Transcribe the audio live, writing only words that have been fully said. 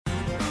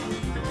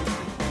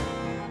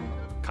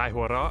ขาย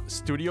หัวเราะ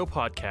Studio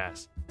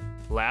Podcast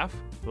Laugh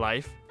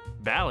Life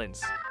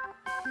Balance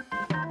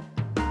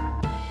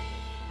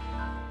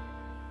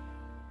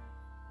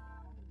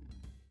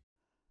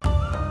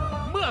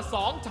เมื่อส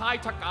องชาย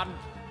ชะกัน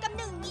กับ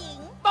หนึ่งหญิง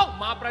ต้อง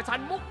มาประชั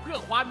นมุกเพื่อ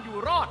ความอยู่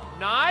รอด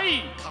ใน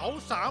เขา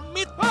สาม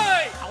มิตร เฮ้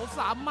ยเขาส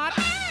ามมัด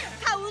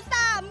เขาส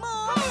ามมุ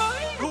ก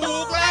ถู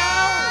กแล้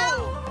ว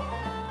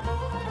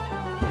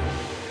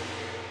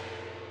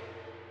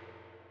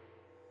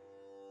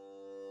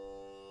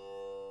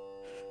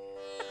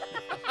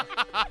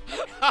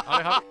เอาเ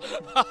ลยครับ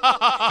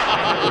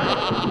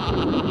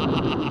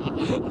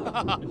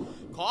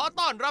ขอ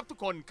ต้อนรับทุก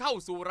คนเข้า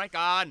สู่ราย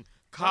การ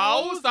เขา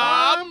สา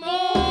ม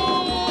มุ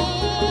ก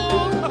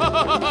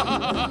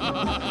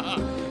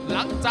ห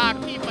ลังจาก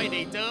ที่ไม่ไ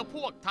ด้เจอพ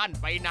วกท่าน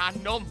ไปนาน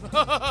นม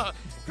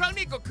ครั้ง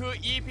นี้ก็คือ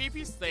EP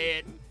พิเศ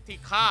ษที่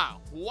ข้า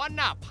หัวห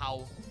น้าเผ่า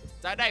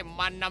จะได้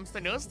มันนำเส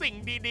นอสิ่ง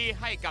ดีๆ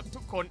ให้กับทุ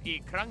กคนอี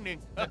กครั้งหนึ่ง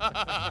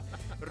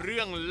เ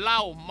รื่องเล่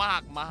ามา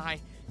กมาย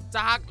จ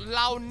ากเห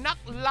ล่านัก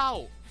เล่า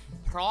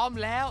พร้อม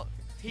แล้ว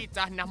ที่จ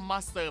ะนำมา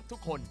เสิร์ฟทุ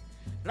กคน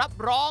รับ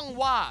รอง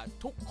ว่า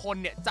ทุกคน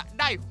เนี่ยจะ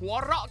ได้หัว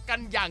เราะกัน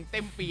อย่างเต็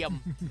มเปี่ยม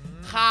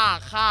ข้า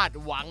คาด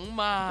หวัง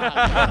มาก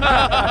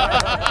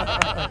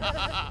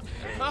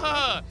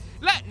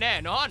และแน่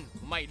นอน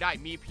ไม่ได้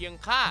มีเพียง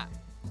ข้า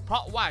เพรา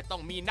ะว่าต้อ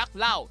งมีนัก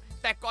เล่า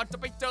แต่ก่อนจะ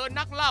ไปเจอ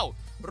นักเล่า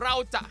เรา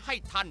จะให้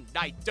ท่านไ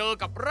ด้เจอ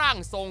กับร่าง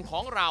ทรงข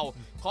องเรา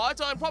ขอเ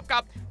ชิญพบกั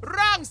บ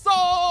ร่างทร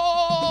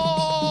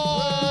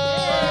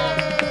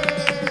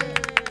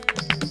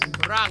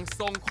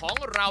งของ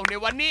เราใน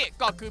วันนี้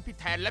ก็คือพี่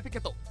แทนและพี่ก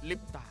ะโตะลิ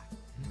ปตา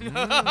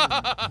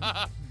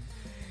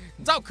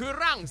เจ้าคือ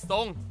ร่างท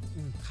รง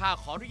ข้า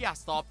ขออนุญาต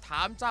สอบถ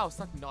ามเจ้า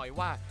สักหน่อย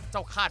ว่าเจ้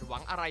าคาดหวั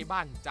งอะไรบ้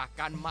างจาก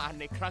การมา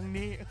ในครั้ง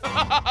นี้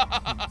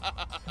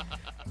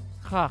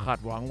ข้าคาด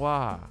หวังว่า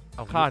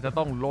ข้าจะ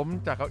ต้องล้ม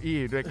จากเก้าอี้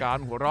ด้วยการ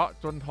หัวเราะ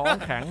จนท้อง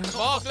แข็ง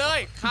บอกเลย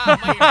ข้า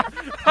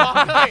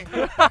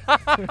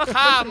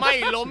ไม่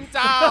ล้มเ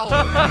จ้า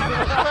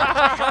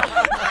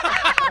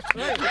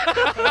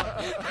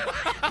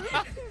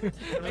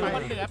เป็นค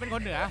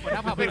นเหนือหัวหน้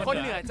าเผ่า เป็นคน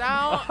เหนือเจ้า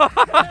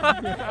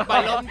บั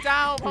ลลมเจ้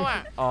าเพราะว่า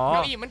เก้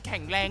าอี้มันแข็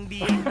งแรง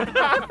ดี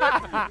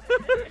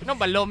น้อง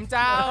บัลลมเ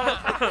จ้า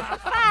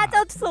ป้าเจ้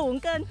าสูง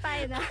เกินไป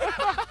นะ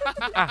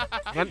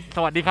งั้นส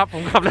วัสดีครับผ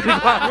มกลับเลยดี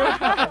กว่า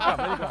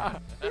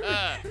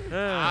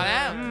เอาแ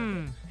ล้ว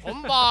ผม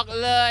บอก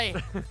เลย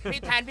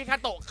พี่แทนพี่คา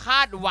โตะค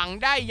าดหวัง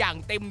ได้อย่าง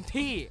เต็ม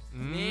ที่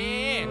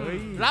นี่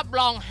รับ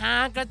รองหา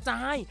กระจ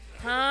าย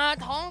หา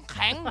ท้องแ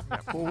ข็ง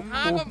ห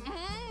าแบบ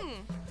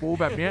ปู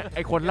แบบนี้ไอ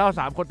คนเล่า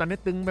3คนตอนนี้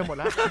ตึงไปหมด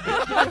แล้ว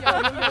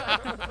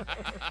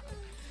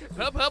เผ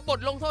ลอบท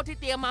ลงโทษที่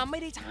เตรียมมาไม่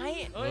ได้ใช้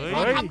เข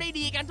าทำได้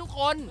ดีกันทุกค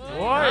น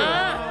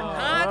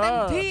หาเต็ม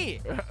ที่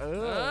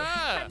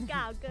มันก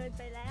ล่าวเกินไ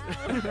ปแล้ว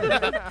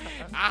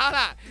เอา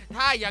ล่ะ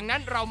ถ้าอย่างนั้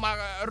นเรามา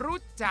รู้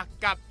จัก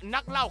กับนั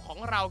กเล่าของ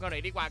เรากันหน่อ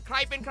ยดีกว่าใคร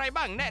เป็นใคร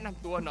บ้างแนะน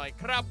ำตัวหน่อย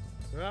ครับ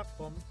ครับ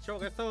ผมโชค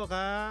เอสโซค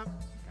รับ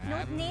นุ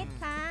ชนิด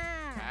ค่ะ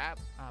ครับ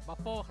บัฟ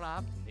โฟครั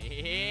บ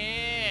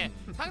นี่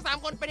ทั้ง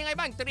3คนเป็นยังไง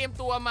บ้างเตรียม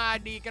ตัวมา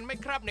ดีกันไหม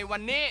ครับในวั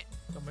นนี้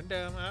ก็เหมือนเ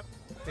ดิมครับ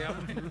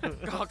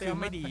ก็คือ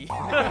ไม่ดี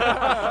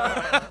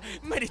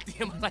ไม่ได้เตรี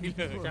ยมอะไรเ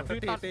ลยจาก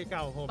ตีเก่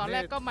าผมตอนแร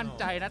กก็มั่น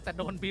ใจนะแต่โ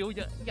ดนบิ้วเ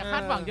ยอะอย่าคา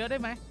ดหวังเยอะได้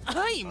ไหมเ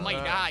ฮ้ยไม่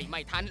ได้ไ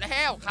ม่ทันแ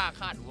ล้วข้า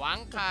คาดหวัง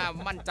ข้า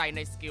มั่นใจใน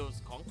สกิล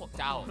ของพวก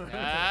เจ้า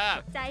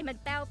ใจมัน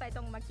แป้วไปต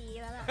รงเมื่อกี้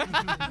แล้วล่ะ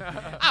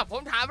ผ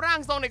มถามร่าง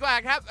ทรงดีกว่า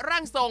ครับร่า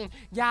งทรง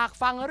อยาก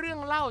ฟังเรื่อง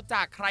เล่าจ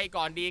ากใคร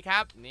ก่อนดีครั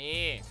บ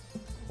นี่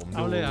ผมเอ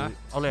าเลยเหรอ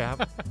เอาเลยครับ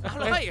เอา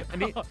เลยอัน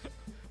นี้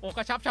โอ้ก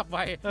ระชับฉับไว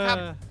ครับ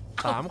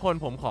3คน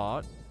ผมขอ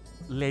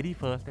Lady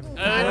First ได้ไหม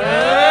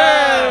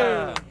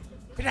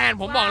พี่แทน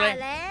ผมบอกเลย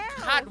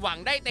คาดหวัง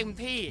ได้เต็ม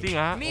ที่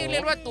นี่เรี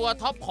ยกว่าตัว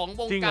ท็อปของ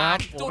วงการ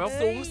จุด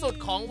สูงสุด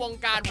ของวง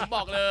การผมบ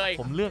อกเลย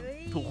ผมเลือก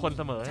ถูกคนเ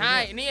สมอใช่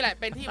นี่แหละ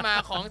เป็นที่มา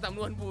ของสำน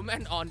วน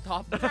Woman on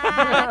Top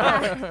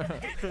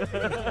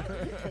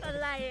อะ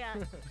ไรอ่ะ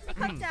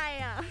เข้าใจ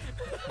อ่ะ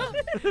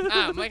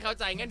ไม่เข้า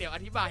ใจงั้นเดี๋ยวอ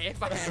ธิบายให้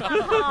ฟัง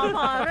พ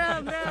อเริ่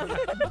มเ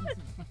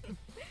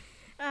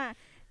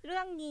รื่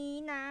องนี้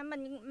นะ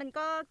มัน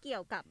ก็เกี่ย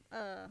วกับ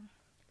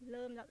เ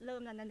ริ่ม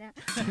แล้วนะเนี่ย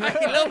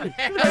เริ่ม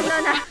แล้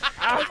วนะ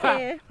โอเค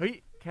เฮ้ย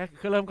แค่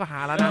เริ่มก็หา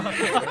แล้วนะ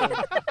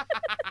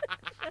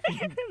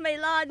ไม่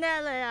รอดแน่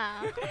เลยอ่ะ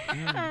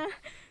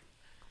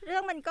เรื่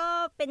องมันก็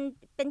เ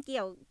ป็นเ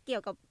กี่ย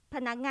วกับพ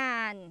นักงา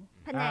น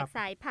แผนกส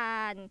ายพา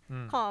น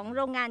ของโ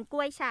รงงานก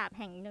ล้วยฉาบ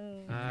แห่งหนึ่ง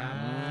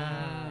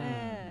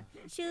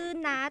ชื่อ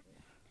นัท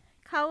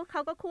เข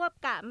าก็ควบ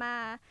กะมา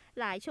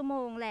หลายชั่วโม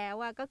งแล้ว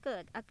ว่าก็เกิ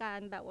ดอาการ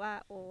แบบว่า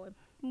โอ้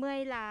เมื่อ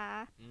ยล้า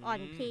อ่อ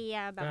นเพลีย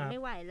แบบไม่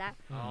ไหวแล้ว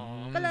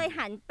ก็เลย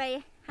หันไป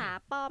หา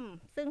ป้อม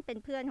ซึ่งเป็น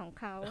เพื่อนของ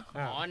เขา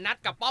นัด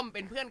กับป้อมเ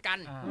ป็นเพื่อนกัน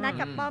นัด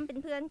กับป้อมเป็น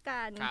เพื่อน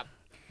กัน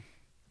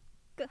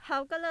เขา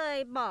ก็เลย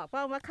บอกป้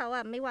อมว่าเขา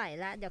ไม่ไหว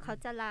แล้วเดี๋ยวเขา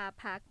จะลา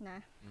พักนะ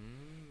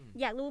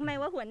อยากรู้ไหม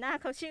ว่าหัวหน้า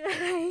เขาชื่ออะ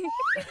ไร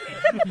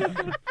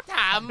ถ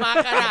ามมา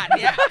ขนาดเ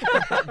นี้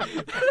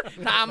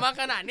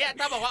ย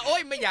ถ้าบอกว่าโอ๊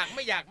ยไม่อยาก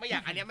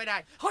อันเนี้ยไม่ได้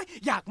เฮ้ย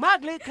อยากมาก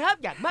เลยครับ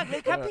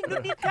พี่นุช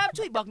นิดครับ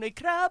ช่วยบอกหน่อย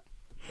ครับ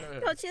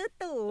เขาชื่อ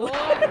ตู่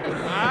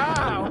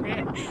โอเค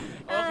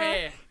โอเค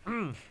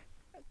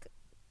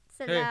เส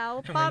ร็จแล้ว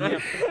ป้อม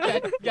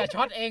อย่า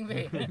ช็อตเองสิ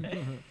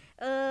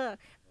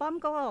ป้อม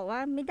ก็บอกว่า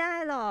ไม่ได้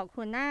หรอก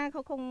หัวหน้าเข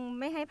าคง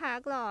ไม่ให้พัก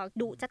หรอก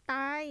ดุจะต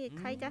าย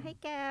ใครจะให้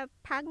แก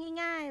พัก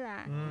ง่ายๆล่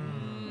ะ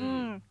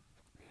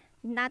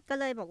นัดก็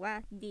เลยบอกว่า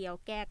เดี๋ยว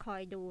แกคอ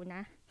ยดูน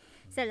ะ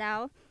เสร็จแล้ว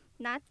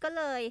นัดก็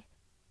เลย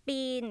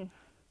ปีน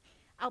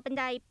เอาบัน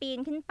ไดปีน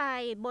ขึ้นไป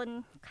บน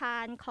คา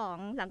นของ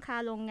หลังคา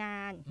โรงง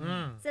าน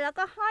เสร็จแล้ว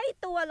ก็ห้อย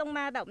ตัวลงม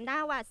าแบบหน้า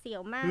หวาดเสีย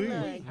วมากเล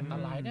ย อันต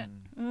รายเนี่ย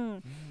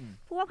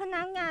พวกพ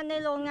นักงานใน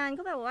โรงงาน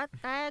ก็แบบว่า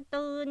แตก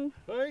ตื่น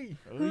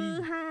ฮือ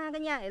ฮากั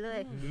นใหญ่เลย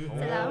เ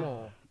สร็จแล้ว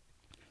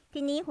ที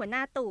นี้หัวหน้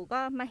าตู่ก็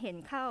มาเห็น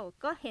เข้า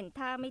ก็เห็น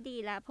ท่าไม่ดี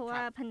แล้วเพราะว่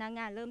าพนักง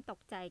านเริ่มตก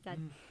ใจกัน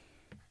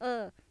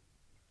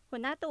หั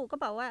วหน้าตู่ก็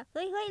บอกว่าเ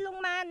ฮ้ยลง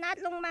มานัด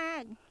ลงม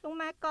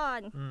าก่อน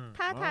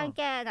ถ้าทางแ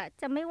กน่ะ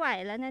จะไม่ไหว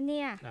แล้วนะเ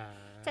นี่ย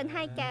ฉันใ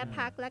ห้แก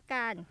พักละ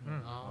กัน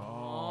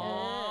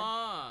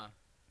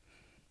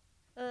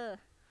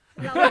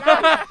เรา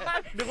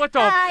นึกว่าจ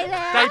บ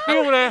ใจปิ้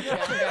วเลย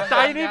ใจ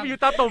นี่อยู่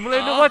ตาตุ่มเล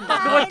ยนึกว่า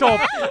จ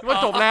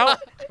บแล้ว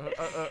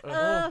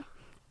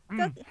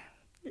ก็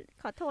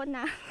ขอโทษ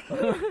นะ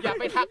อย่า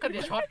ไปทักกันอ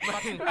ย่าช็อต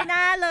ไม่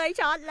น่าเลย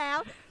ช็อตแล้ว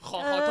ขอ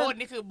โทษ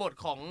นี่คือบท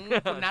ของ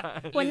คุณนัท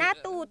หัวหน้า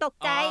ตู่ตก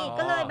ใจ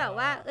ก็เลยแบบ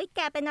ว่าเอ้ยแก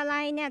เป็นอะไร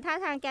เนี่ยถ้า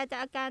ทางแกจะ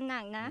อาการหนั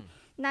กนะ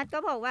นัทก็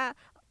บอกว่า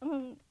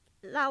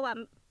เราอ่ะ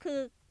คือ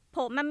ผ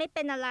มมันไม่เ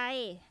ป็นอะไร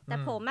แต่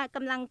ผมก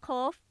ำลัง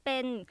เป็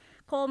น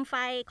โคมไฟ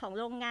ของ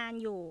โรงงาน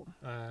อยู่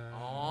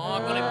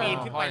ก็เลยปีน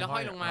ขึ้นไปแล้วห้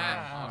อยลงมา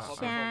ใ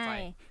ช่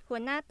หัว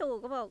หน้าตู่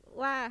ก็บอก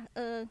ว่า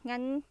งั้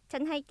นฉั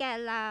นให้แก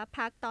ลา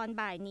พักตอน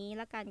บ่ายนี้แ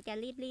ล้วกันแก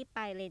รีบไป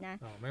เลยนะ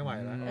ไม่ไหว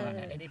แล้ว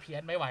ไอ้นี่เพี้ย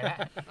นไม่ไหวแล้ว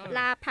ล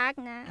าพัก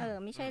นะ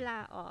ไม่ใช่ลา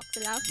ออกเสร็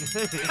จแล้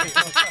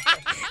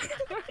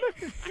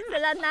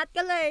วนัด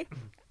ก็เล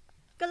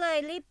ย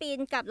รีบปีน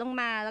กลับลง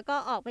มาแล้วก็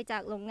ออกไปจา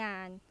กโรงงา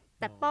น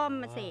แต่ป้อม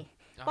มาสิ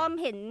ป้อม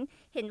เ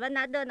ห็นว่า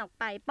นัดเดินออก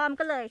ไปป้อม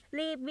ก็เลย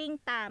รีบวิ่ง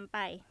ตามไป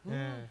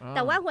แ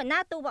ต่ว่าหัวหน้า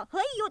ตู่บอกเ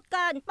ฮ้ยหยุด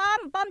ก่อน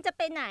ป้อมจะไ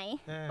ปไหน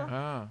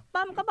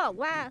ป้อมก็บอก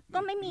ว่าก็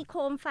ไม่มีโค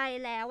มไฟ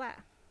แล้วอ่ะ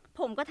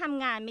ผมก็ท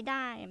ำงานไม่ไ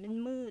ด้มัน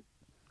มืด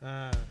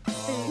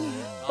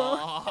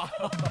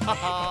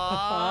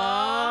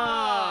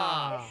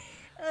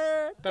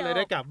ก็เลยไ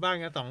ด้กลับบ้าน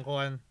กัน2 ค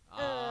น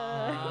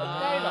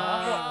ได้เหรอ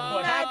หั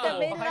วหน้าจะ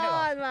ไม่ร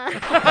อดมา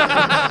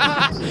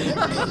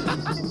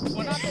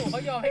หัวหน้าตู่เขา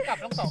ยอมให้กลับ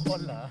ทั้ง2 ค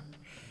นเหรอ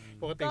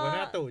ปกติหัวห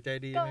น้าตู่ใจ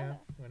ดีไหมครับ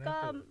ก็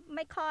ไ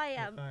ม่ค่อย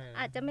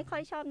อาจจะไม่ค่อ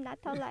ยชอบนัด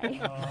เท่าไหร่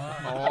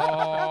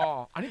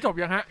อันนี้จบ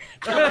ยังฮะ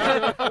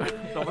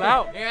จบแล้ว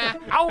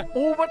เอา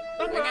ปูมา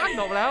ตั้งนาน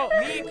จบแล้ว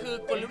นี่คือ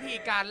กลวิธี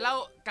การเ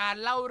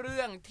ล่าเ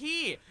รื่อง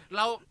ที่เ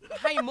รา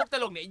ให้มุกต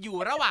ลกเนี่ยอยู่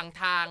ระหว่าง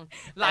ทาง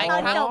หลายค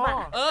รั้ง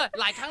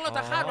หลายครั้งเราจ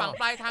ะคาดหวัง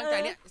ปลายทางแต่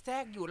เนี้ยแทร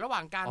กอยู่ระหว่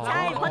างการใช่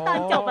เพราะตอน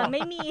จบมันไ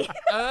ม่มี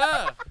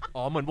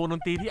เหมือนวงด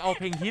นตรีที่เอาเ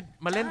พลงฮิต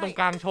มาเล่นตรง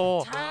กลางโช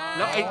ว์แ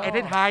ล้วไอ้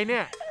ท้ายเนี่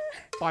ย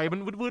ปล่อยมั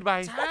นวืดๆไป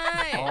ใช่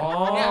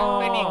เนี่ย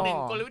เป็นอีกหนึ่ง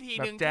กลวิธี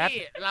หนึ่งที่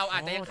เราอา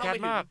จจะยังเข้าไ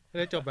ม่ถึงเ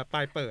ลยจบแบบปล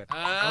ายเปิด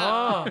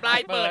ปลา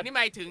ยเปิดนี่ห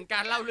มายถึงกา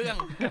รเล่าเรื่อง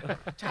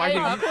ใช่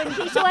ขอบคุณ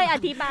ที่ช่วยอ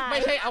ธิบายไ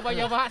ม่ใช่อวั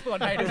ยวะส่วน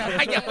ใดนะ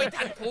ยังไม่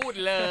ทันพูด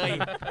เลย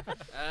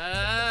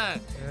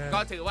ก็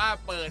ถือว่า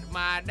เปิดม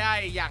าได้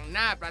อย่าง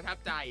น่าประทับ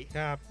ใจค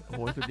รับโอ้โ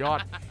หสุดยอด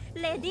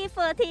Lady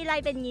First ทีไร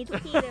เป็นงี้ทุ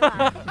กทีเลยว่ะ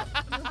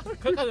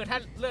คือถ้า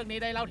เรื่องนี้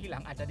ได้เล่าทีหลั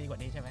งอาจจะดีกว่า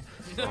นี้ใช่ไหม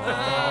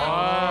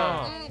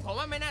ผม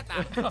ว่าไม่น่าต่าง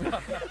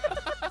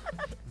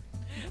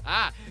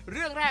เ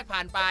รื่องแรกผ่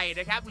านไป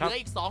นะครับเหลือ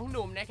อีก2 ห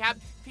นุ่มนะครับ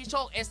พี่โช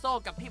คเอสโซ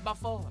กับพี่บัฟ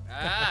โฟ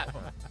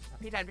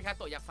พี่แทนพี่คา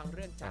โตะอยากฟังเ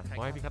รื่องจากใครใ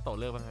ห้พี่คาโตะ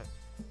เลิกบ้างฮะ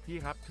พี่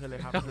ครับเชิญเลย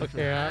ครับโอเค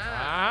ครับ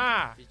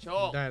พี่โช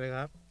คได้เลยค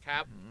รับครั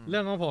บเรื่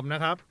องของผมน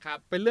ะครับ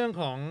เป็นเรื่อง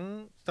ของ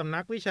สำนั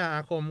กวิชาอ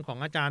าคมของ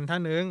อาจารย์ท่า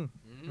นหนึ่ง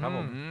ครับผ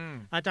ม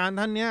อาจารย์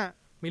ท่านเนี้ย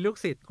มีลูก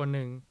ศิษย์คนห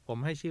นึ่งผม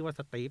ให้ชื่อว่าส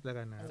ตีฟแล้ว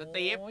กันนะส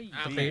ตีฟ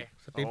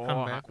คัม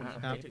แบ็ค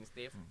ครับ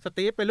ส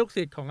ตีฟเป็นลูก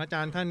ศิษย์ของอาจ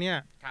ารย์ท่านเนี้ย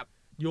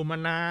อยู่มา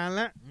นาน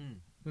แล้ว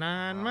นา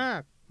นมา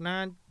กนา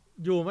น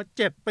อยู่มา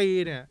7 ปี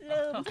เนี่ย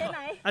ลืมใช่ไหม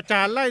อาจ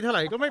ารย์ไล่เท่าไห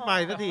ร่ก็ไม่ไป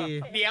สักที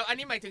เดี๋ยวอัน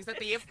นี้หมายถึงส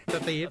ตีฟ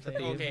7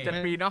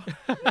 ปีเนาะ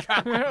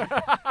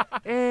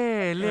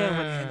เรื่อง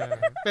มัน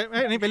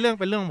นี่เป็นเรื่อ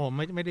งผม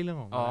ไม่ได้เรื่อง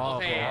ของโอ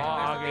เค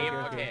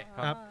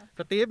ครับส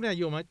ตีฟเนี่ย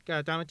อยู่มา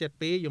อาจารย์มา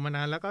7 ปีอยู่มาน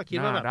านแล้วก็คิด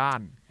ว่าแบบด้า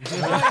น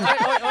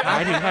หม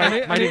ายถึง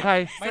ใคร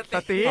ส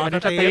ตีฟ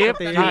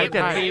ใช่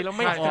7 ปีแล้วไ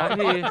ม่ออก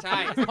ทีใช่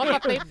เพราะส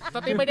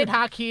ตีฟไม่ได้ท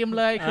าครีม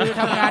เลยคือ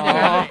ทำงานอย่าง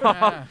นั้น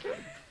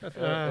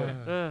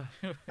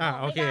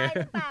โอเค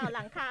เปล่าห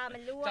ลังคามั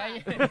นรั่ว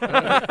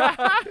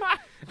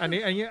อันนี้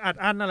อัด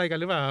อั้นอะไรกัน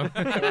หรือเปล่า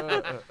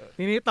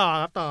ทีนี้ต่อ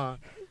ครับ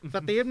ส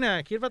ตีฟเนี่ย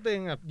คิดว่าตัวเอ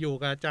งแบบอยู่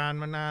กับอาจารย์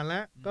มานานแล้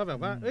วก็แบบ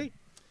ว่า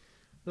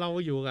เรา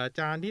อยู่กับอา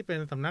จารย์ที่เป็น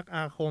สำนักอ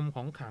าคมข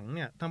องขลังเ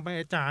นี่ยทำไม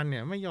อาจารย์เนี่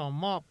ยไม่ยอม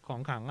มอบขอ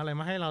งขลังอะไร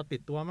มาให้เราติ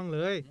ดตัวบ้างเล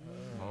ย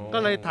ก็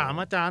เลยถาม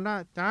อาจารย์ว่า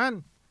อาจารย์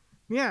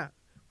เนี่ย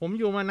ผม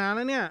อยู่มานานแ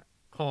ล้วเนี่ย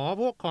ขอ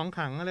พวกของข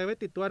ลังอะไรไว้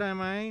ติดตัวได้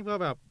ไหมเพื่อ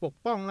แบบปก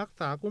ป้องรัก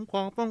ษาคุ้มคร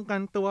องป้องกั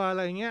นตัวอะไ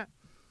รเงี้ย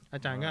อา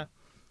จารย์ก็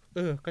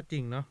ก็จริ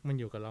งเนาะมัน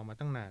อยู่กับเรามา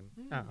ตั้งนาน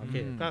โอเค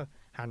ก็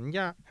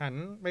หัน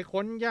ไป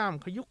ค้นย่าม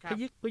ขยุกข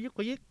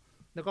ยิก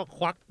แล้วก็ค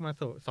วักมา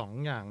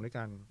2อย่างด้วย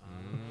กัน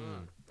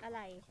อะไ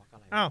ร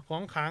ขอ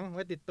งขลังไ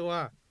ว้ติดตัว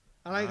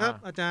อะไรครับ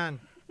อาจารย์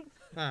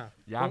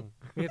ยัง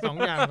มี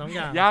2อย่าง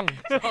ยัง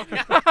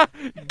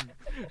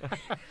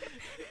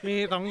มี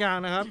2อย่าง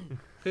นะครับ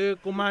คือ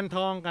กุมารท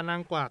องกับนา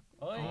งกวัก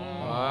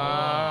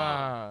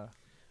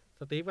ส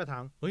ตีฟก็ถา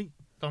มเฮ้ย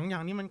2อย่า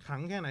งนี้มันขลั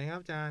งแค่ไหนครั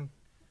บอาจารย์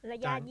ระ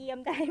ยะเยี่ยม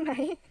ได้ไหม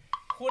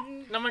คุณ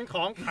น้ำมันข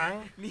องขลัง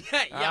เนี่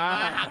ยอย่า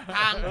มาหักท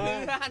างเพื่อ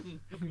น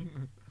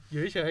อ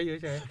ยู่เฉยอ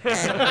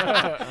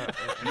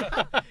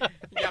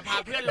ย่าพา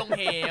เพื่อนลง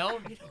เหว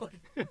พี่โดน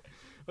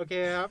โอเค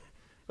ครับ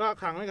ก็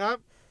ขลังเลยครับ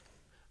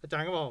อาจา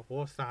รย์ก็บอกโอ้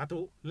สาธุ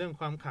เรื่อง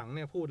ความขลังเ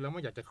นี่ยพูดแล้วไม่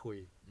อยากจะคุย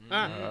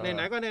ไห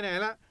นๆก็ไหน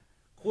ๆละ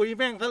คุยแ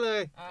ม่งซะเล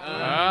ย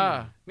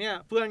เนี่ย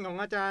เพื่อนของ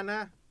อาจารย์น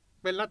ะ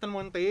เป็นรัฐม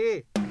นตรี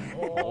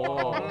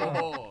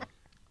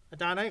อา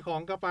จารย์ให้ขอ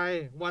งก็ไป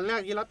วันแร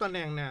กที่รับตำแห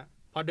น่งเนี่ย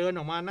พอเดินอ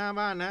อกมาหน้า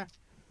บ้านนะ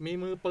มี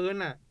มือปืน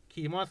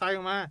ขี่มอไซค์อ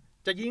อกมา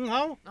จะยิงเข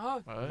า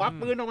ควัก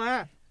ปืนออกมา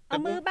เอา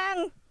มือบัง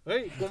เฮ้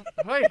ย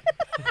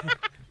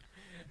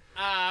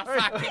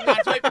ฝากทีมงา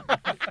น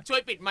ช่วย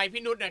ปิดไมค์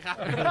พี่นุชหน่อยครับ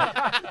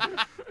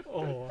โ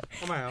อ้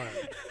ทำไม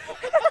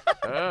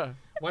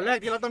วันแรก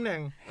ที่รับตำแหน่ง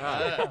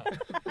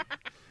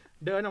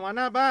เดินออกมาห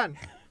น้าบ้าน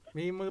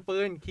มีมือปื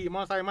นขี่ม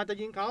อไซค์มาจะ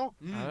ยิงเขา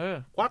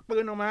ควักปื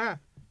นออกมา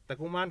แต่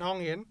กุมารทอง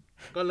เห็น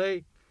ก็เลย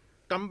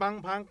กำบัง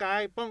พางกา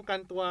ยป้องกัน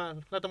ตัว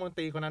รัฐมนต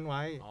รีคนนั้นไ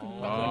ว้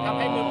ก็คือทำ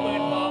ให้มือปื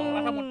นมอง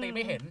รัฐมนตรีไ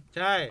ม่เห็น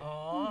ใช่โ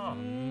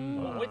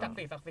อ้ยศักดิ์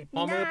สิทธิ์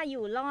มีหน้าอ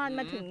ยู่รอด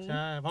มาถึงใ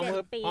ช่พอมื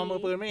อ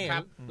ปืนไม่เห็น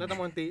รัฐ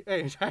มนตรี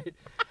ใช่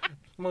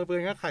มือปื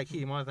นก็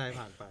ขี่มอเตอร์ไซค์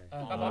ผ่านไป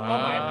ก็เป้า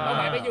หมา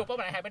ยไม่อยู่เป้า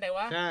หมายหายไปไหนว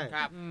ะใช่ค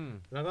รับ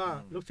แล้วก็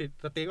ลูกศิษย์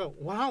สตีก็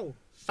ว้าว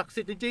ศักดิ์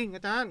สิทธิ์จริงๆอ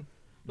าจารย์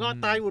รอด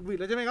ตายหวุดหวิด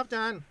เลยใช่ไหมครับอาจ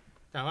ารย์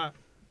แต่ว่า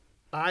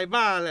ตาย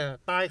บ้าเลย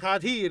ตายคา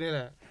ที่นี่แห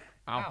ละ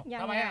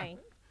ทำไม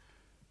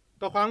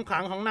ก็ความขลั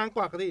งของนางก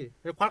วักสิ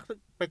ไปค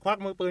วัก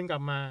มือปืนกลั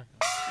บมา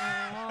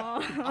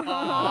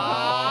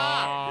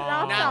นา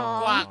ง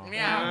กวักเ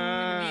นี่ย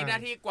มีหน้า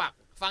ที่กวัก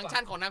ฟังก์ชั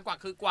นของนางกวัก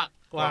คือกวัก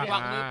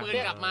มือปืน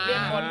กลับมาเรีย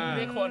ก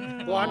คน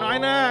กลัวน้อย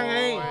หน้าไง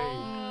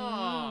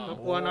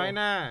กลัวน้อยห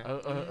น้า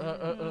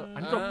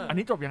อัน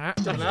นี้จบยังฮะ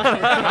จบแล้ว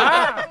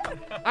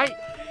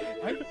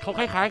เขาค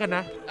ล้ายๆกันน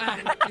ะ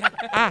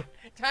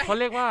เขา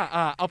เรียกว่า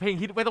เอาเพลง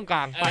ฮิตไว้ตรงกล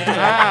างไป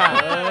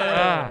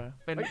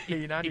เป็น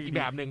อีกแ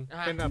บบหนึ่ง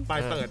เป็นแบบปลา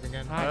ยเปิดเหมือน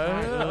กัน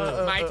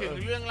หมายถึง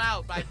เรื่องเล่า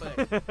ปลายเปิด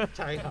ใ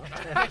ช่ครับ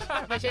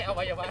ไม่ใช่อ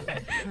วัยวะ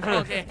โ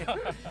อเค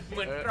เห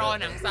มือนรอ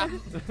หนังซ้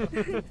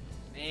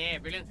ำนี่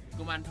เป็นเรื่อง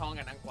กุมารทอง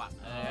กับนางกวัก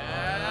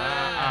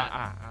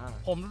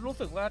ผมรู้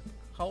สึกว่า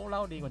เขาเล่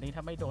าดีกว่านี้ถ้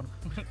าไม่โดน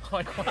คอ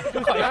ย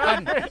กั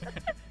น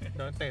โ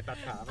ดนเตะตัด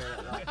ขาไปแ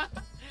ล้ว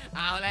เอ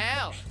าแล้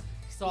ว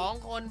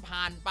2คน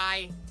ผ่านไป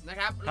นะ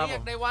ครับเรีย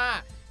กได้ว่า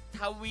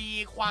ทวี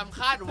ความค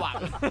าดหวัง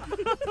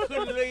ขึ้น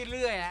เ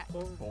รื่อยๆฮะ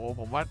โอ้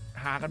ผมว่า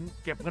หากัน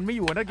เก็บกันไม่อ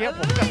ยู่นะเกี้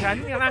ผมกับแทน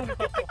นี่นั่ง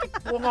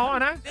ตัวงอ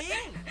นะ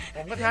ผ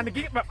มกับแทนเมื่อ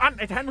กี้แบบไ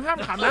อ้แทนห้าม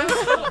ขำนะ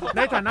ใ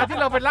นฐานะที่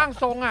เราเป็นร่าง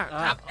ทรง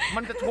มั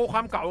นจะโชว์คว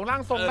ามเก่าของร่า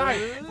งทรงได้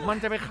มัน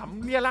จะไปข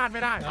ำเลี่ยราดไ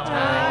ม่ได้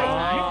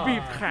บี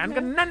บแขน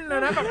กันแน่นเลย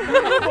นะแบบ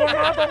ตัวง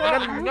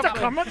อจะ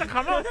ขำแล้ว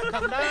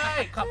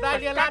ขำได้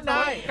เลี่ยราดไ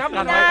ด้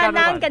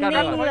นั่งกัน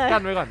นิ่งเลยกั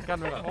นไว้ก่อน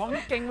ของ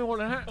นี่เก่งไปหมด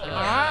เลยฮะ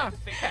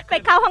ไป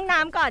เข้าห้องน้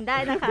ำก่อนได้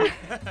นะคะ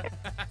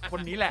ค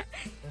นนี้แหละ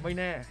ไม่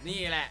แน่นี่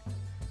แหล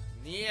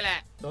ะ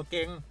ตัวเ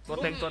ก่งตัว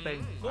เต็ง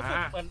รู้สึก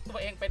เหมือนตัว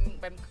เองเ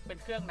ป็น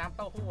เครื่องน้ำเ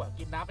ต้าหู้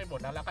กินน้ำไปหมด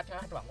แล้วก็ค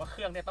าดหวังว่าเค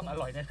รื่องเนี่ยต้องอ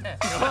ร่อยแน่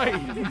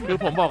ๆคือ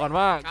ผมบอกก่อน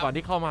ว่าก่อน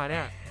ที่เข้ามาเนี่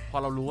ยพอ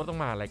เรารู้ว่าต้อง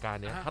มารายการ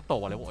เนี้ยถ้าโต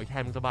อะไรบอกไอ้แท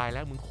นมึงสบายแ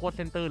ล้วมึงโคตรเ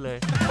ซนเตอร์เลย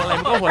อะไร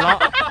มึงก็หัวเราะ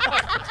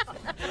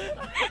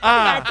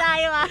เสียใจ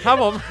ว่ะครับ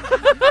ผม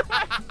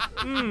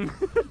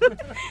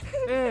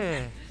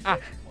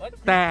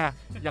แต่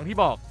อย่างที่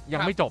บอกยั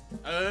งไม่จบ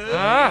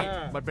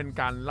มันเป็น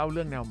การเล่าเ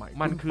รื่องแนวใหม่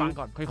มันคือ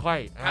ก่อนค่อย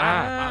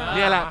ๆเ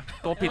นี่ยแหละ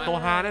ตัวผิดตัว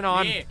ฮาแน่นอ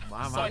น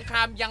สงคร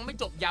ามยังไม่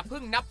จบอย่าเพิ่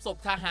งนับศพ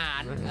ทหา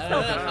ร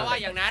เขาว่า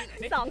อย่างนั้น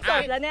2 ศ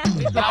พแล้วเนี่ย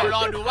เราร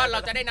อดูว่าเรา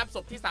จะได้นับศ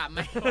พที่3ไหม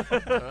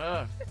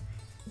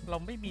เรา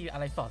ไม่มีอะ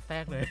ไรสอดแทร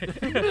กเลย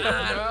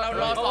เรา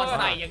รอสอด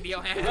ใส่อย่างเดียว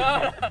ฮะ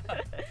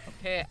โอ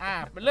เค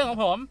เป็นเรื่องของ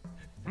ผม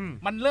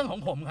มันเรื่องขอ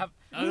งผมครับ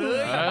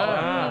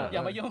อย่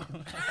ามายุ่ง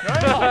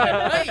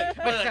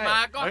เปิดมา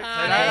ก็หา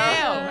แล้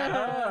ว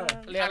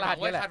เรียกราด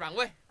นี่แหละ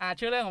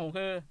ชื่อเรื่องของผม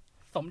คือ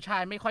สมชา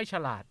ยไม่ค่อยฉ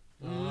ลาด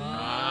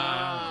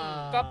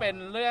ก็เป็น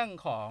เรื่อง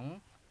ของ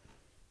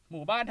ห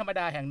มู่บ้านธรรม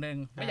ดาแห่งหนึ่ง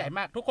ไม่ใหญ่ม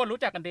ากทุกคน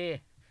รู้จักกันดี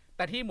แ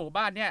ต่ที่หมู่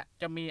บ้านเนี่ย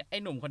จะมีไอ้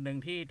หนุ่มคนหนึ่ง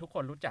ที่ทุกค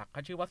นรู้จักเข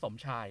าชื่อว่าสม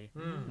ชาย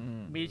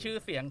มีชื่อ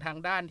เสียงทาง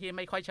ด้านที่ไ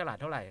ม่ค่อยฉลาด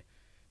เท่าไหร่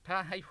ถ้า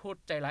ให้พูด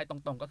ใจร้ายตร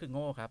งๆก็คือโ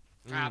ง่ครับ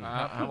ค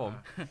รับผม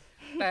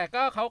แต่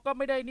ก็เขาก็ไ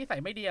ม่ได้นิสัย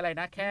ไม่ดีอะไร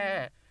นะแค่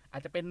อา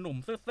จจะเป็นหนุ่ม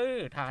ซื่อ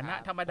ๆฐานะ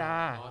ธรรมดา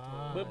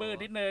บื้อ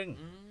ๆนิดนึง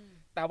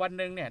แต่วัน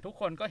นึงเนี่ยทุก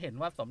คนก็เห็น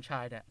ว่าสมชา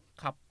ยเนี่ย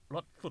ขับ ร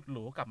ถสุดห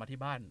รูกลับมาที่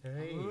บ้าน เ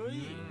ฮ้ย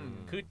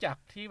คือจาก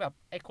ที่แบบ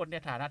ไอ้คนใน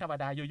ฐานะธรรม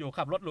ดาอยู่ๆ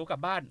ขับรถหรูกลับ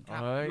บ้าน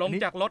เฮ้ย ลง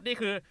จากรถนี่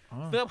คือ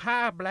เสื้อผ้า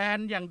แบรน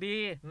ด์อย่างดี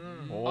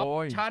โอ้ ออป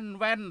ย ชั่น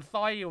แว่นส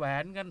ร้อยแหว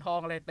นเงินทอง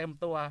อะไรเต็ม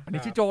ตัว อัน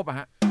นี้ชื่อโจป่ะ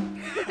ฮะ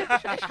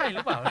ใช่ห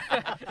รือเปล่า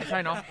ไม่ใช่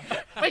เนาะ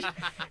ไม่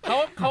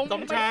เขา ส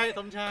มชาย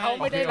เขา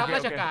ไม่ได้รับร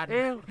าชการ เ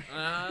อ๊ะ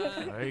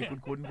เฮ้ย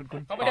คุณ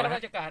เขาไม่ได้รับร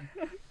าชการ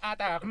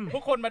แต่ทุ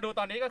กคนมาดู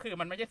ตอนนี้ก็คือ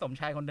มันไม่ใช่สม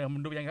ชายคนเดิมมั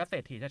นดูยังกับเศร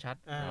ษฐีชัด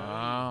อ่า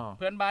ๆเ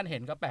พื่อนบ้านเห็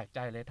นก็แปลกใจ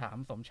เลยถาม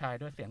สมชาย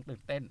ด้วยเสียงตื่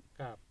นเต้น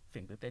ครับ เสี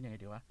ยงตื่นเต้นยังไง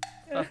ดีวะ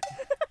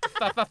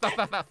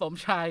สม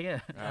ชายเนี่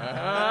ย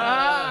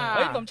เ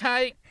ฮ้ยสมชาย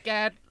แก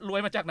รวย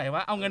มาจากไหนว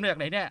ะเอาเงินมาจาก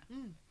ไหนเนี่ย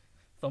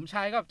สมช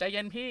ายก็ใจเ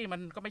ย็นพี่มั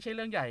นก็ไม่ใช่เ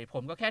รื่องใหญ่ผ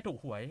มก็แค่ถูก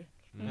หวย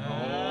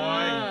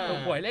ถู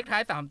กหวยเลขท้า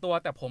ย3ตัว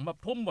แต่ผมแบบ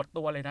ทุ่มหมด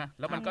ตัวเลยนะ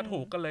แล้วมันก็ถู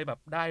กก็เลยแบบ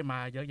ได้มา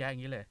เยอะแยะอย่า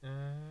งนี้เลย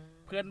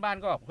เพื่อนบ้าน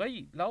ก็บอกเฮ้ย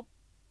แล้ว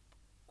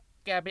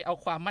แกไปเอา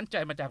ความมั่นใจ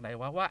มาจากไหน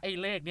วะว่าไอ้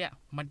เลขเนี่ย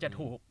มันจะ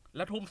ถูกแ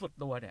ล้วทุ่มสุด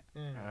ตัวเนี่ย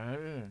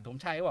สม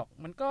ชายบอก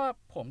มันก็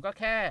ผมก็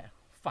แค่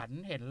ฝัน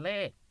เห็นเล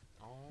ข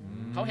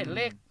เขาเห็นเ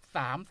ลข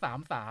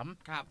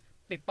333ครับ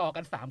ติดต่อกั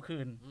น3คื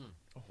น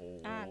โอ้โห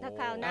ถ้า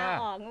คราวหน้า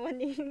ออกวัน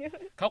นี้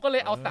เขาก็เล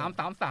ยเอา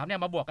333เนี่ย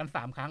มาบวกกัน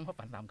3ครั้งเพราะ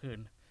ฝัน3คืน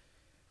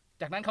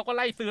จากนั้นเขาก็ไ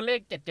ล่ซื้อเลข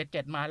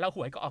777มาแล้วห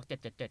วยก็ออก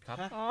777ครับ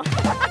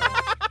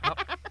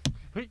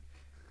เฮ้ย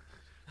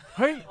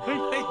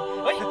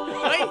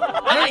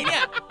อะไรเนี่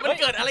ยมัน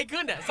เกิดอะไร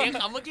ขึ้นอ่ะเสียง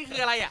ขำเมื่อกี้คือ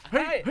อะไรอ่ะ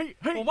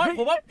ผมว่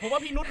า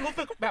พี่นุชรู้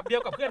สึกแบบเดีย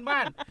วกับเพื่อนบ้า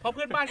นเพราะเ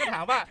พื่อนบ้านก็ถ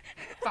ามว่า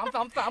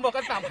333บวก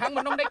กัน3ครั้งมั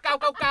นต้องได้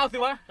999สิ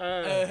วะ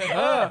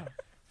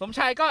สมช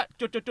ายก็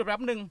จุดแป๊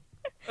บนึง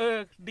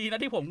ดีนะ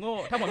ที่ผมโง่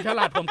ถ้าผมฉ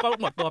ลาดผมก็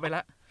หมดตัวไปแ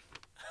ล้ว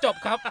จบ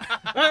ครับ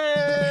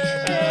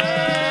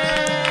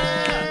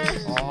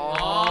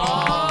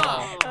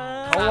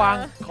เขา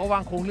วา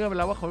งโครงเรื่องไป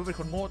แล้วว่าเขาเป็น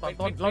คนโง่ตอน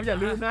ต้นเราอย่า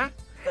ลืมนะ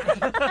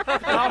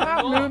เราห้า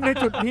มลืมใน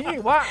จุดนี้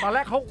ว่าตอนแร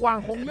กเขาวาง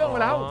โครงเรื่องไป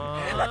แล้ว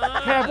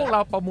แค่พวกเร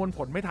าประมวลผ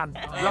ลไม่ทัน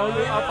เราเล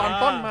ยเอาตอน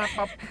ต้นมาป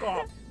ระกอ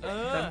บ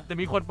แต่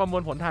มีคนประมว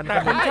ลผลทัน แต่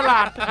คนฉล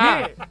าดนี่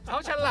เขา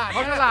ฉลาด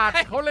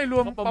เขาเลยร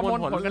วมประมวล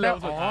ผลกันแล้ว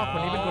คน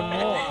นี้เป็นคนโ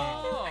ง่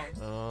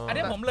อัน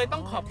นี้ผมเลยต้อ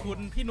งขอบคุณ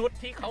พี่นุช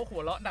ที่เขาหั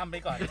วเราะนำไป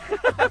ก่อน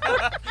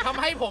ท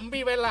ำให้ผม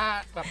มีเวลา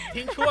แบบ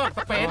ทิ้งช่วงส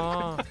เปซ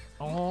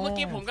เมื่อ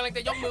กี้ผมกำลังจ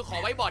ะยกมือขอ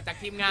ไว้บอร์ดจาก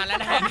ทีมงานแล้ว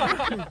นะฮะ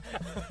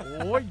โ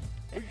อ้ย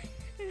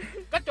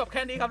ก็จบแ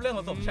ค่นี้ครับเรื่องข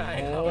องสมชาย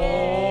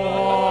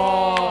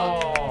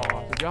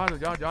สุดยอด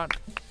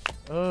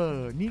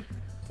นี่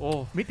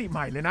มิติให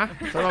ม่เลยนะ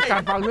สำหรับกา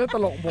รฟังเรื่องต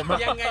ลกผมอะ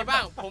ยังไงบ้า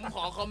งผมข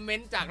อคอมเมน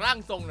ต์จากร่าง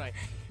ทรงหน่อย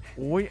โ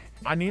อ้ย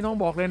อันนี้ต้อง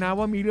บอกเลยนะ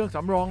ว่ามีเรื่องส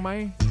ำรองไหม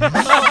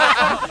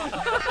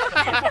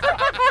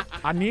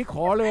อันนี้ข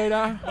อเลยน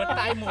ะเหมือน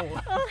ตายหมู่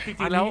จ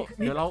ริงๆแล้ว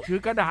เดี๋ยวเราถือ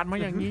กระดาษมา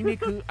อย่างนี้นี่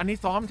คืออันนี้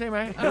ซ้อมใช่ไหม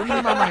เดี๋ยวนี้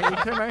มาใหม่อีก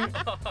ใช่ไหม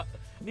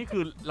นี่คื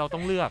อเราต้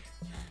องเลือก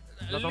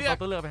เราต้อง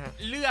เลือกไหมฮะ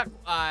เลือก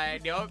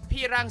เดี๋ยว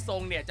พี่ร่างทร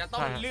งเนี่ยจะต้อ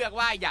งเลือก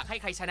ว่าอยากให้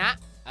ใครชนะ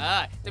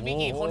จะมี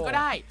กี่คนก็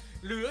ได้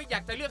หรืออยา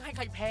กจะเลือกให้ใ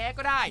ครแพ้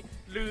ก็ได้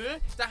หรือ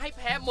จะให้แ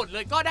พ้หมดเล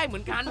ยก็ได้เหมื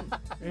อนกัน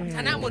ช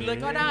นะหมดเลย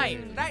ก็ไ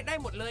ด้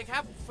หมดเลยครั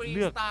บฟรี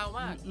สไตล์ม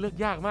ากเลือก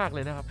ยากมากเล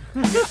ยนะครับ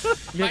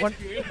เรียกว่า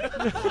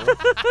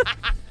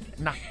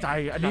หนักใจ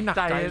อันนี้หนัก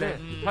ใจเลย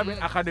ถ้าเป็น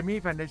Academy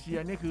Fantasia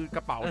นี่คือก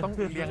ระเป๋าต้อง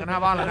เรียงกันหน้า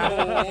บ้านแล้วนะ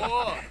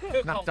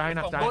หนักใจ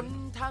บน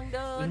ทางเ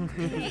ดิน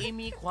ที่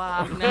มีควา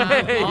มน่า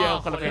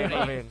คนละเพ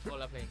ลง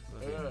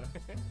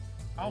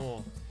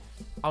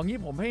เอางี้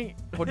ผมให้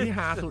คนที่ห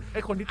าสุดไ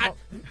อ้คนที่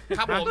ค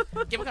รับผม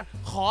เก็บไว้ก่อน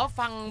ขอ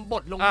ฟังบ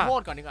ทลงโท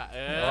ษก่อนดีกว่า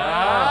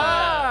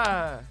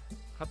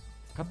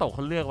คาโตะเข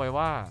าเลือกไว้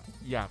ว่า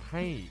อยากใ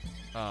ห้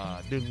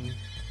ดึง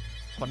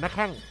ขนหน้าแ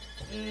ข้ง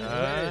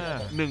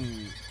หนึ่ง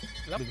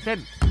เส้น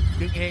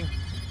ดึงเอง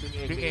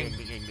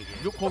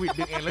ยุคโควิด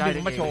ดึงเองแล้ว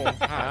ดึงมาโชว์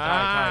ใช่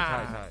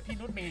พี่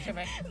นุชมีใช่ไหม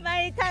ไม่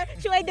ถ้า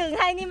ช่วยดึงใ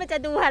ห้นี่มันจะ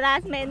ดู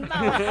harassment เปล่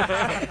า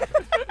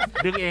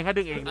ดึงเอง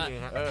ดึงเอง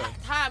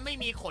ถ้าไม่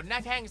มีขนหน้า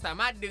แข้งสา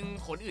มารถดึง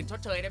ขนอื่นชด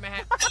เชยได้ไหมฮ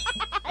ะ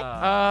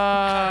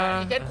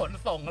เช่นขน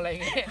ส่งอะไร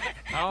เงี้ย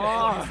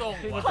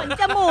ขน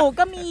จมูก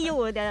ก็มีอยู่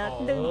เดี๋ยว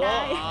ดึงได้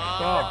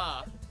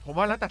ผม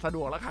ว่าแล้วแต่สะด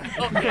วกแล้วค่ะ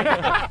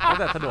แล้ว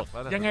แต่สะดวก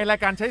ยังไงราย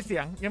การใช้เสี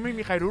ยงยังไม่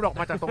มีใครรู้หรอก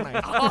มาจากตรงไหน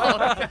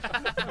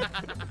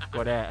กลั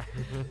วแด่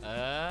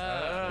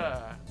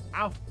เอ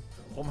า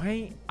ผมให้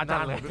อาจา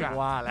รย์ผมดีก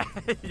ว่าแหละ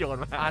โยน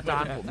มาอาจา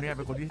รย์ผมเนี่ยเ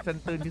ป็นคนที่เส้น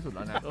ตื้นที่สุดแ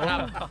ล้วนะ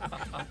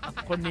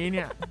คนนี้เ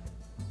นี่ย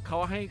เขา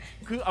ให้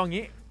คือเอา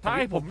งี้ถ้าใ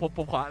ห้ผม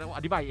ขออ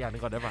ธิบายอีกอย่างนึ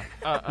งก่อนได้ป่ะ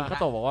คือคา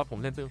โตะบอกว่าผม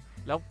เส้นตื้น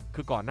แล้ว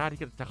คือก่อนหน้าที่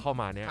จะเข้า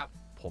มาเนี่ย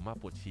ผม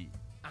ปวดฉี่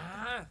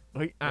เ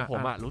ฮ้ยผม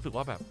รู้สึก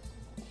ว่าแบบ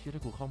ที่ถ้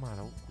ากูเข้ามาแ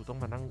ล้วกูต้อง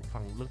มานั่งฟั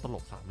งเรื่องตล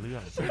ก3เรื่อ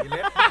ง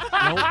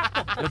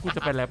แล้วกูจ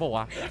ะเป็นอะไรเปล่าว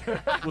ะ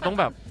กูต้อง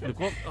แบบหรือ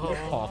ก็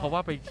ขอเขาว่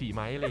าไปฉี่ไห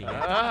มอะไรอย่างเงี้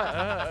ย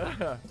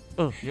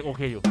ยังโอเ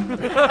คอยู่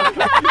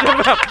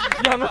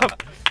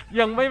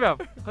ยังไม่แบบ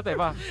เข้าใจ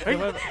ป่ะ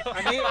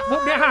อันนี้มุ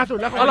กเนี้ยหาสุด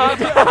แล้ว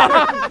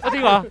จริ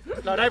งเหรอ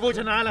เราได้ผู้ช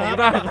นะแล้วค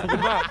รับขอบคุ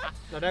ณมาก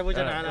เราได้ผู้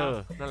ชนะแล้ว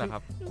นั่นแหละครั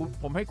บ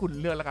ผมให้คุณ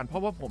เลือกแล้วกันเพรา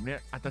ะว่าผมเนี่ย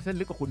อาจจะเส้น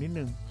ลึกกว่าคุณนิด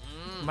นึง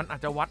มันอา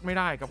จจะวัดไม่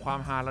ได้กับความ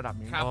ฮาระดับ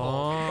นี้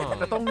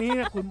แต่ตรงนี้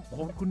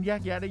คุณแย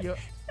กแยะได้เยอะ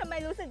ทำไม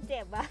รู้สึกเ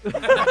จ็บอะ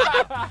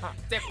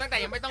เจ็บตั้งแต่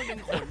ยังไม่ต้องดึง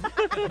ขน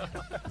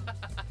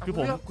คือผ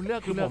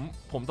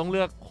มต้องเ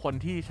ลือกคน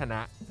ที่ชน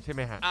ะใช่ไห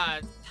มฮะ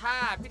ถ้า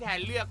พี่แทน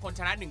เลือกคน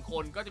ชนะ1ค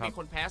นก็จะมีค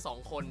นแพ้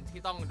2คน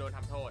ที่ต้องโดนท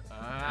ำโทษ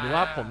หรือ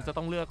ว่าผมจะ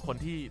ต้องเลือกคน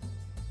ที่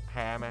แ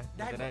พ้ไหม ไ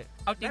ด้ จะได้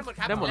เอาจริงค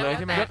รับ ได้หมดเลย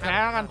ใช่ไหม เลือกแพ้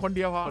กันคนเ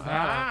ดียวพอ คนแพ้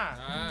เหรอ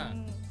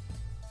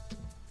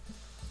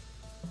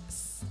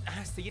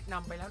ซีดน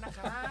ำไปแล้วนะค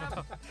รับ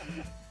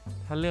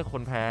ถ้าเลือกค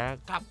นแพ้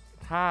ครับ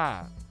ถ้า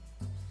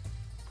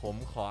ผม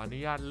ขออนุ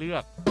ญาตเลือ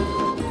ก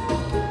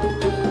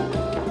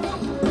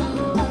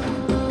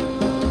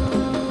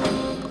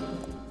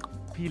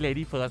พี่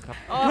Lady First ครับ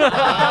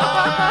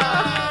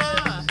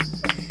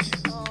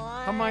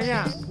ทำไม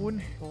อ่ะคุณ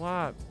เพราะว่า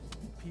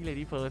พี่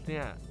Lady First เ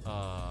นี่ย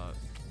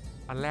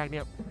อันแรกเ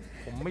นี่ย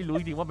ผมไม่รู้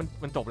จริงๆว่า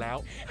มันจบแล้ว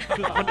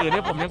คือคนอื่นเ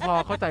นี่ยผมยังพอ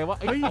เข้าใจว่า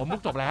เอ้ยผมมุ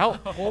กจบแล้ว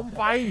โคมไ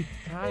ฟ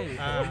ใช่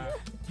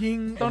หิง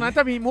ตรงนั้นจ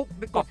ะมีมุก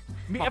กด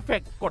มีเอฟเฟ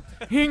กต์กด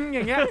หิงอ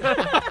ย่างเงี้ย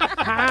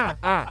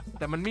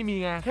แต่มันไม่มี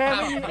ไง แค่ไ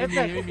ม่มีเอฟเฟ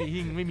กต์ ไม่มี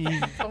หิงไม่มี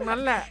ตรงนั้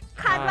นแหละ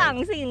คาดหวัง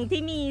สิ่ง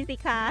ที่มีสิ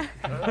คะ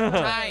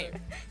ใช่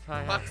ใช่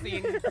วัคซี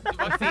น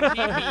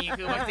ที่มี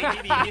คือวัคซีน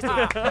ที่ดีที่สุด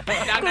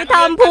คือท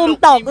อมภูมิ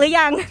ตกหรือ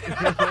ยัง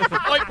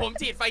โอ้ยผม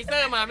ฉีดไฟเซอ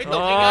ร์มาไม่ต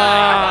กง่า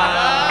ย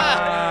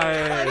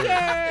ๆ โอเค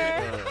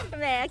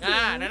แหมขิง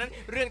นั้น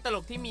เรื่องตล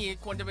กที่มี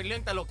ควรจะเป็นเรื่อ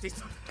งตลกที่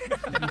สุด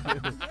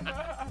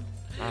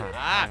ค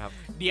รับ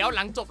เดี๋ยวห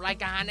ลังจบราย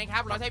การนะครั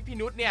บเราให้พี่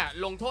นุชเนี่ย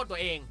ลงโทษตัว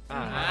เอง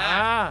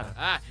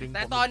ดึง แ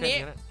ต่ตอนนี้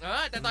ผม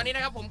เส้นนี้นะ น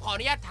ะครับผมขออ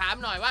นุญาตถาม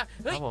หน่อยว่า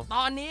เฮ้ย ครับผม ต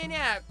อนนี้เ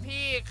นี่ย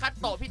พี่คัต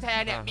โตะพี่แท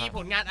นเนี่ยมีผ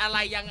ลงานอะไร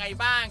ยังไง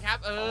บ้างครับ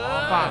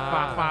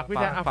ฝากพี่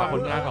แทน ฝากผ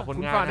ลงานฝากผล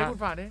งาน ฝากดิ นะ คุ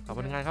ณฝากดิ ขอบ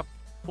คุณงานครับ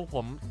พวกผ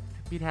ม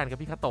พี่แทนกับ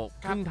พี่คาโตะ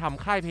เพิ่งท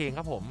ำค่ายเพลงค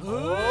รับผม เ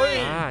ฮ้ย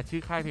ชื่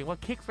อค่ายเพลงว่า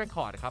Kick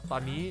Record ครับตอ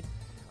นนี้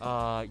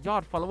ยอ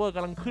ด follower ก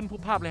ำลังขึ้นพุ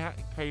บภาพเลยฮะ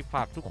ใครฝ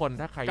ากทุกคน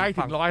ถ้าใคร ใกล้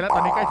ถึง100แล้วต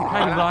อนนี้ใกล้ถึง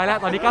 100แล้ว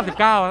ตอนนี้99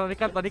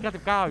ตอนนี้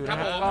99อยู่นะ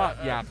ครั ฮะ บผม ก็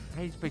อยากใ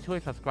ห้ไปช่วย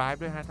subscribe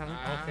ด้วยฮะทั้ง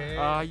โอเค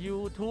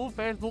YouTube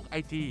Facebook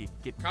IG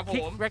กิจ ครับผม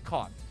Kick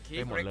Record ไ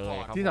ปหมดเลย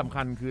ครับ ที่สำ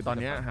คัญคือตอน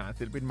นี้หา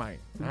ศิลปินใหม่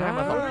เพิ่งได้ม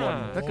า2 คน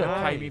ถ้าเกิด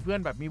ใครมีเพื่อน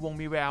แบบ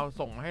มีแวว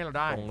ส่งให้เรา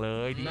ได้ ส่งเล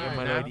ย DM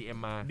มาเลย DM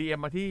มา DM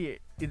มาที่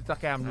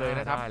Instagram เลย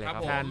นะครับ ได้เลยครั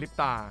บ แทนลิป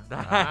ตา ได้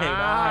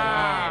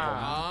ผม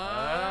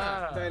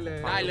ได้เลย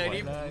ได้เลย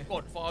นี่ผมก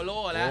ด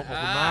follow แล้ว ขอบ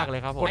คุณมากเล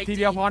ยครับผม กดที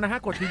เดียวพอนะฮะ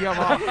กดทีเดียว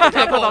พอ ใ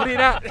ช่กด2ที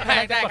นะ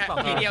ได้ครับ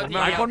ทีเดียว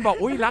หลายคนบอก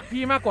อุ้ยรัก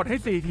พี่มากกดให้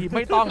4 ทีไ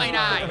ม่ต้อง ไม่ไ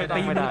ด้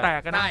ตีมือแต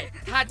กกันนะ ได้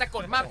ถ้าจะก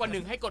ดมากกว่า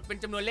1ให้กดเป็น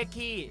จำนวนเลข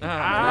คี่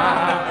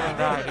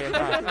ได้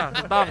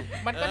ถูกต้อง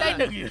มันก็ได้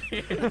1อยู่ดี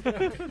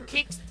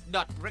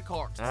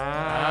kicks.records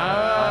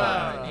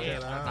นี่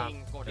จริง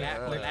กดแล้ว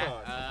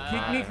คลิ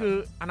กนี่คือ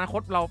อนาค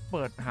ตเราเ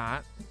ปิดหา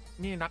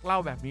นี่นักเล่า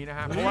แบบนี้นะฮ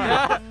ะเ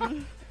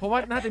พราะว่า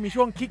น่าจะมี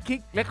ช่วงคิ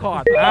กเรคคอ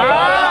ร์ด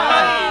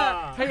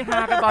ให้ฮา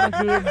กันตอนกลาง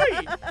คืน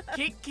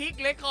คิก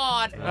เรคคอ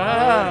ร์ด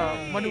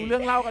มาดูเรื่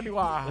องเล่ากันดีก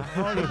ว่า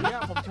อย่างเงี้ย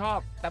ผมชอบ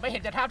แต่ไม่เห็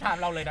นจะท้าบทาม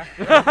เราเลยนะ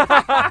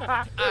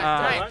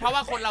ใช่เพราะว่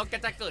าคนเรา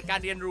จะเกิดการ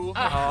เรียนรู้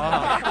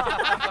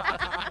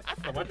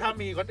แต่ว่าถ้า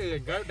มีคนอื่น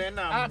ก็แนะ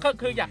นำ ก็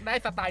คืออยากได้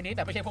สไตล์นี้แ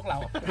ต่ไม่ใช่พวกเรา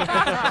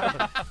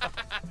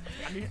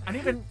อัน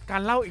นี้เป็นกา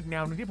รเล่าอีกแน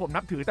วหนึงที่ผม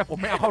นับถือแต่ผม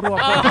ไม่เอาเข้าร่วม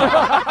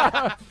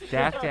แ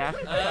จ๊ส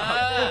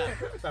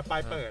แต่ปลา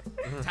ยเปิด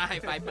ใช่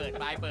ปลายเปิ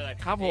ด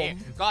ครับผม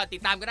ก็ติ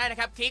ดตามกันได้นะ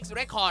ครับ Kicks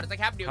Records นะ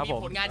ครับเดี๋ยวมี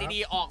ผลงานดี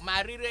ๆออกมา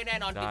เรื่อยๆแน่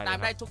นอนติดตาม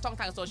ได้ทุกช่อง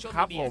ทางโซเชียล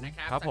มีเดียนะค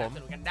รับสนับส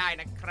นุนกันได้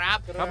นะครับ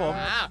ครับผม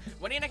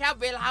วันนี้นะครับ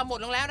เวลาหมด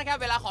ลงแล้วนะครับ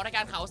เวลาของรายก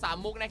ารเขาสาม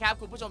มุกนะครับ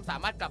คุณผู้ชมสา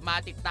มารถกลับมา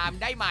ติดตาม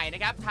ได้ใหม่น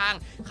ะครับทาง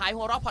ขาย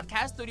หัวเราะพอดแค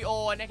สต์สตูดิโอ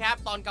นะครับ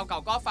ตอนเก่า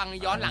ๆก็ฟัง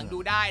ย้อนหลังดู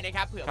ได้นะค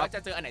รับเผื่อว่าจะ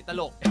เจออันไหนต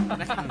ลก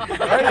นะครับ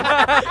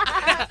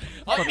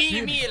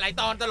มีหลาย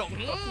ตอนตลก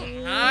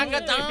หางกร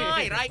ะจา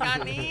ยรายการ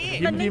นี้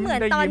มันไม่เหมือ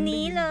นตอน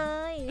นี้เล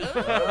ย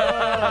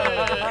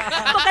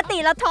ปกติ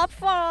เราท็อป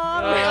ฟอร์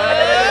ม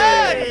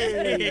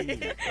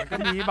ก็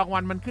มีบางวั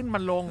นมันขึ้นมั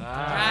นลง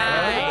ใช่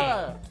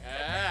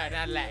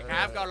นั่นแหละค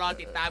รับก็รอ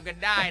ติดตามกัน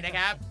ได้นะค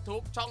รับทุ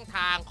กช่องท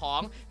างขอ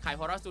งขาย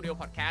หัวเราะสตูดิโอ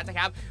พอดแคสต์นะ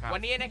ครับวั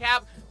นนี้นะครับ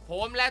ผ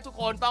มและทุก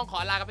คนต้องขอ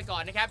ลากันไปก่อ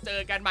นนะครับเจอ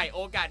กันใหม่โอ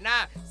กาสหน้า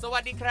สวั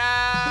สดีครั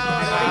บ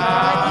ส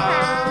วัสดีค่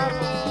ะ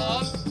ผ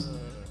ม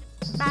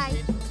บาย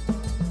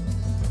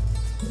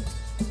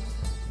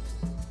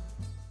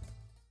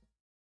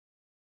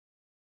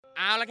เ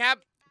อาละครับ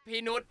พี่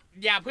นุช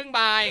อย่าพึ่งบ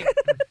าย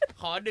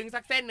ขอดึงสั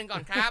กเส้นหนึ่งก่อ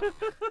นครับ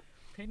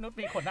พี่นุช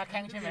มีขนหน้าแข้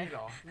งใช่ไหม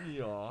นี่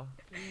หรอ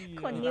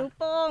ขนนิ้ว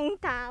โป้ง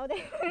เท้าได้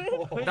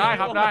ได้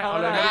ครับได้เอา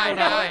เลย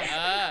ได้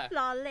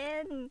ล้อเล่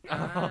น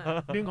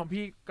ดึงของ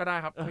พี่ก็ได้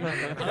ครับ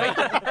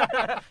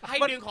ให้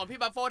ดึงของพี่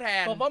บัฟโฟแท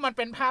น ผมว่ามันเ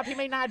ป็นภาพที่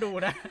ไม่น่าดู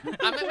นะ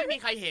ไม่มี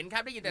ใครเห็นครั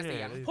บได้ยินแต่เสี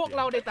ยง พวกเ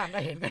ราได้ต่างกั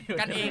นเห็นกันอยู่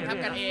กันเองครับ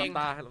กันเอง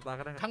ตา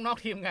ก็ได้ ข้างนอก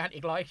ทีมงานอี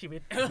ก100 ชีวิ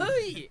ต เฮ้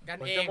ยกัน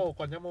ก่อน เอ จ ง มูก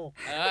ก่อนจมูก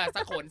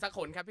สักข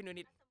นครับพี่นุช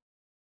นิด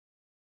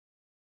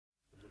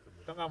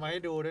ต้องเอามาให้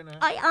ดูด้วยนะ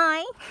อ้อย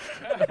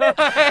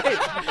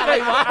อะไร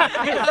วะ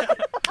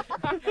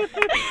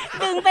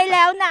ดึงไปแ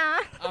ล้วนะ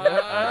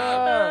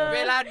เว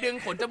ลาดึง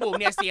ขนจมูก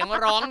เนี่ยเสียง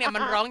ร้องเนี่ยมั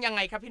นร้องยังไ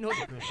งครับพี่นุช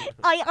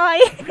อ้อย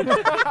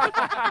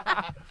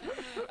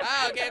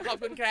โอเคขอบ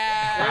คุณครั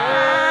บ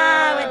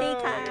สวัสดี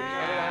ค่ะ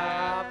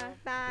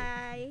บาย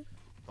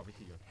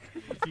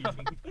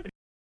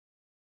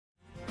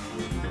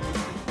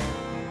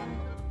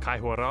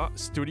Kaihura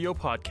Studio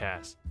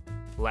Podcast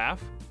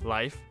Laugh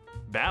Life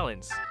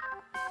Balance